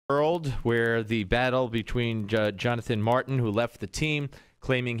world where the battle between Jonathan Martin, who left the team,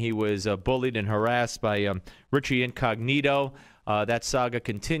 claiming he was bullied and harassed by Richie Incognito. That saga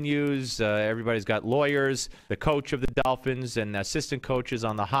continues. Everybody's got lawyers. The coach of the Dolphins and assistant coaches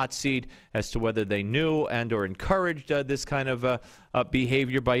on the hot seat as to whether they knew and or encouraged this kind of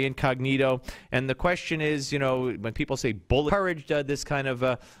behavior by Incognito. And the question is, when people say encouraged this kind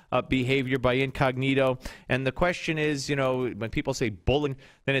of behavior by Incognito. And the question is, when people say bullying,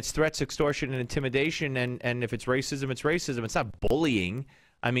 then it's threats, extortion, and intimidation. And if it's racism, it's racism. It's not bullying.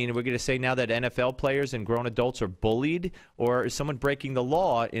 I mean, we're going to say now that NFL players and grown adults are bullied, or is someone breaking the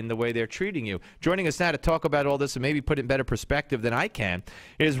law in the way they're treating you? Joining us now to talk about all this and maybe put it in better perspective than I can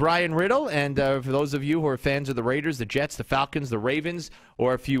is Ryan Riddle. And for those of you who are fans of the Raiders, the Jets, the Falcons, the Ravens,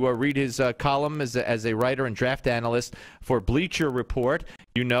 or if you read his column as a writer and draft analyst for Bleacher Report,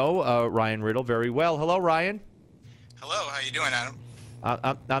 you know Ryan Riddle very well. Hello, Ryan. Hello. How you doing, Adam?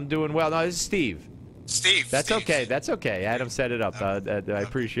 I'm doing well. No, this is Steve. Steve. That's Steve. Okay. That's okay. Adam set it up. I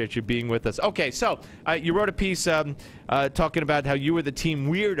appreciate you being with us. Okay, so you wrote a piece talking about how you were the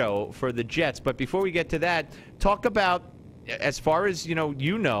team weirdo for the Jets. But before we get to that, talk about, as far as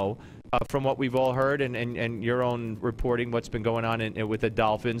from what we've all heard and your own reporting, what's been going on with the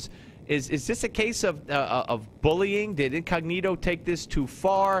Dolphins. Is this a case of bullying? Did Incognito take this too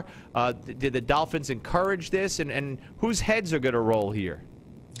far? Did the Dolphins encourage this? And whose heads are going to roll here?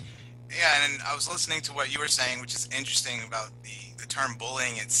 Yeah, and I was listening to what you were saying, which is interesting about the term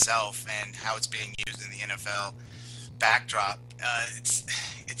bullying itself and how it's being used in the NFL backdrop. It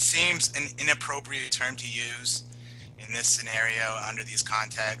seems an inappropriate term to use in this scenario under these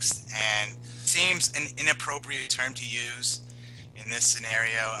contexts, and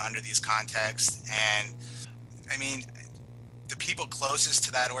I mean, the people closest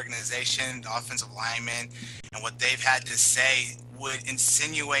to that organization, the offensive linemen, and what they've had to say would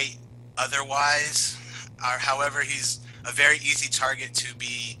insinuate otherwise. However, he's a very easy target to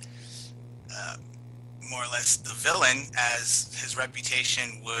be more or less the villain, as his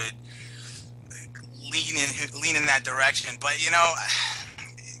reputation would lean in that direction. But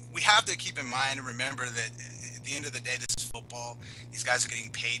we have to keep in mind and remember that at the end of the day, this is football. These guys are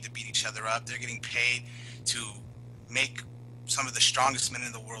getting paid to beat each other up. They're getting paid to make some of the strongest men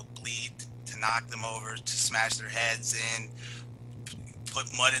in the world bleed, to knock them over, to smash their heads in, put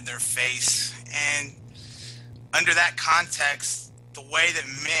mud in their face. And under that context, the way that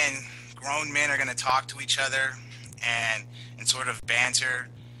grown men are going to talk to each other and sort of banter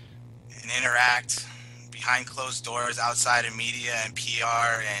and interact behind closed doors, outside of media and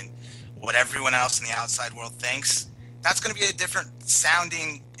PR and what everyone else in the outside world thinks, that's going to be a different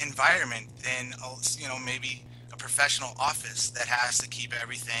sounding environment than maybe a professional office that has to keep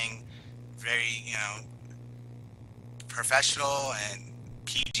everything very professional and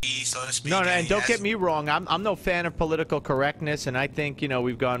PG, so to speak. No, and don't get me wrong. I'm no fan of political correctness, and I think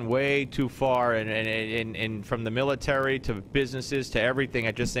we've gone way too far, and from the military to businesses to everything.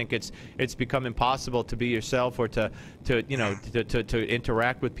 I just think it's become impossible to be yourself or to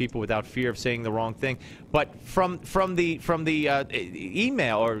interact with people without fear of saying the wrong thing. But from the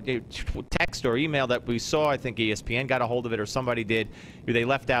email or text or email that we saw, I think ESPN got a hold of it or somebody did. They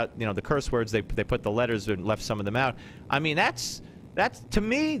left out the curse words. They put the letters and left some of them out. I mean, that's to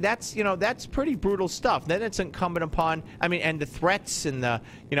me, that's pretty brutal stuff. Then it's incumbent upon, and the threats and the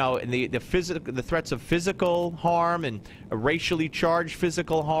threats of physical harm and racially charged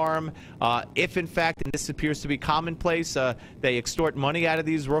physical harm. If in fact, and this appears to be commonplace, they extort money out of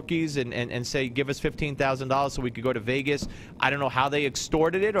these rookies and say, give us $15,000 so we could go to Vegas. I don't know how they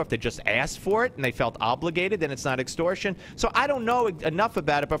extorted it, or if they just asked for it and they felt obligated, then it's not extortion. So I don't know enough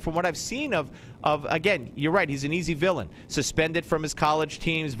about it, but from what I've seen of again, you're right, he's an easy villain. Suspended from his college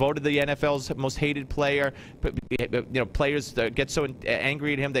teams, voted the NFL's most hated player. Players get so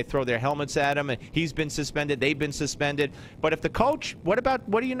angry at him, they throw their helmets at him, and he's been suspended, they've been suspended. But if the coach, what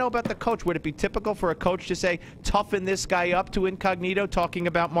do you know about the coach? Would it be typical for a coach to say, toughen this guy up to Incognito, talking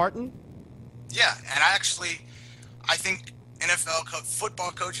about Martin? Yeah, and I think NFL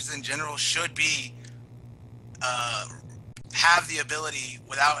football coaches in general should be have the ability,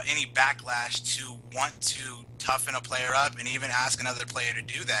 without any backlash, to want to toughen a player up and even ask another player to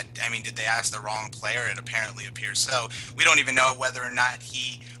do that. I mean, did they ask the wrong player? It apparently appears so. We don't even know whether or not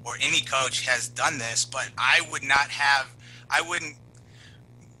he or any coach has done this, but I wouldn't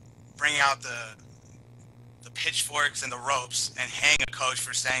bring out the pitchforks and the ropes and hang a coach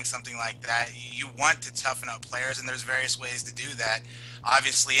for saying something like that. You want to toughen up players, and there's various ways to do that.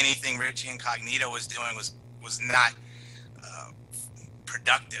 Obviously, anything Richie Incognito was doing was not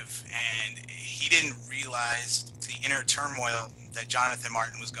productive, and he didn't realize the inner turmoil that Jonathan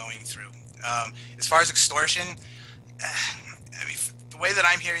Martin was going through. As far as extortion, I mean, the way that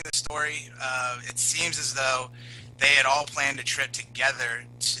I'm hearing the story, it seems as though they had all planned a trip together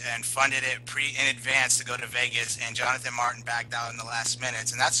and funded it in advance to go to Vegas, and Jonathan Martin backed out in the last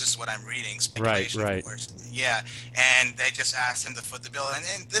minutes, and that's just what I'm reading. Speculation, right. Of course. Yeah, and they just asked him to foot the bill,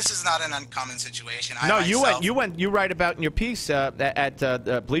 and this is not an uncommon situation. No, you write about in your piece at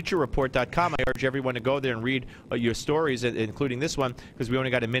BleacherReport.com. I urge everyone to go there and read your stories, including this one, because we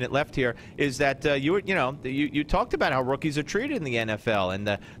only got a minute left here. Is that you talked about how rookies are treated in the NFL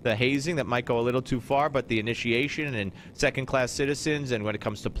and the hazing that might go a little too far, but the initiation and second-class citizens, and when it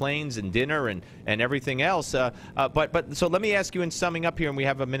comes to planes and dinner and everything else. But so let me ask you, in summing up here, and we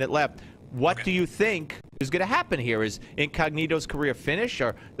have a minute left, what do you think is going to happen here? Is Incognito's career finished,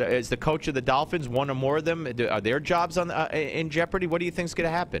 or is the coach of the Dolphins, one or more of them, are their jobs in jeopardy? What do you think is going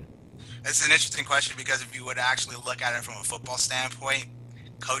to happen? It's an interesting question, because if you would actually look at it from a football standpoint,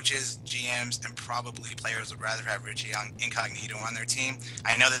 coaches, GMs, and probably players would rather have Richie Incognito on their team.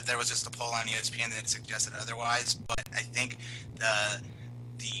 I know that there was just a poll on ESPN that suggested otherwise, but I think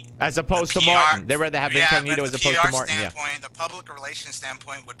as opposed to Martin, they'd rather have Incognito as opposed to Martin. The public relations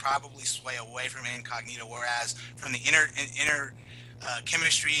standpoint would probably sway away from Incognito, whereas from the inner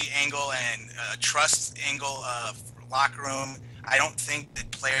chemistry angle and trust angle of locker room, I don't think that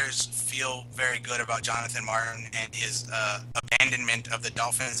players feel very good about Jonathan Martin and his abandonment of the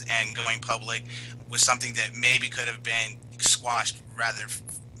Dolphins, and going public was something that maybe could have been squashed rather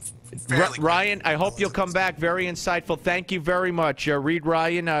Ryan, I hope you'll come back. Very insightful. Thank you very much. Reed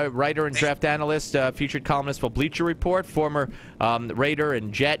Ryan, writer and draft analyst, featured columnist for Bleacher Report, former Raider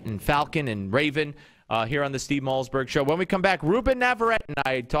and Jet and Falcon and Raven, here on the Steve Malzberg Show. When we come back, Ruben Navarrete and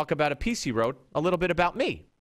I talk about a piece he wrote, a little bit about me.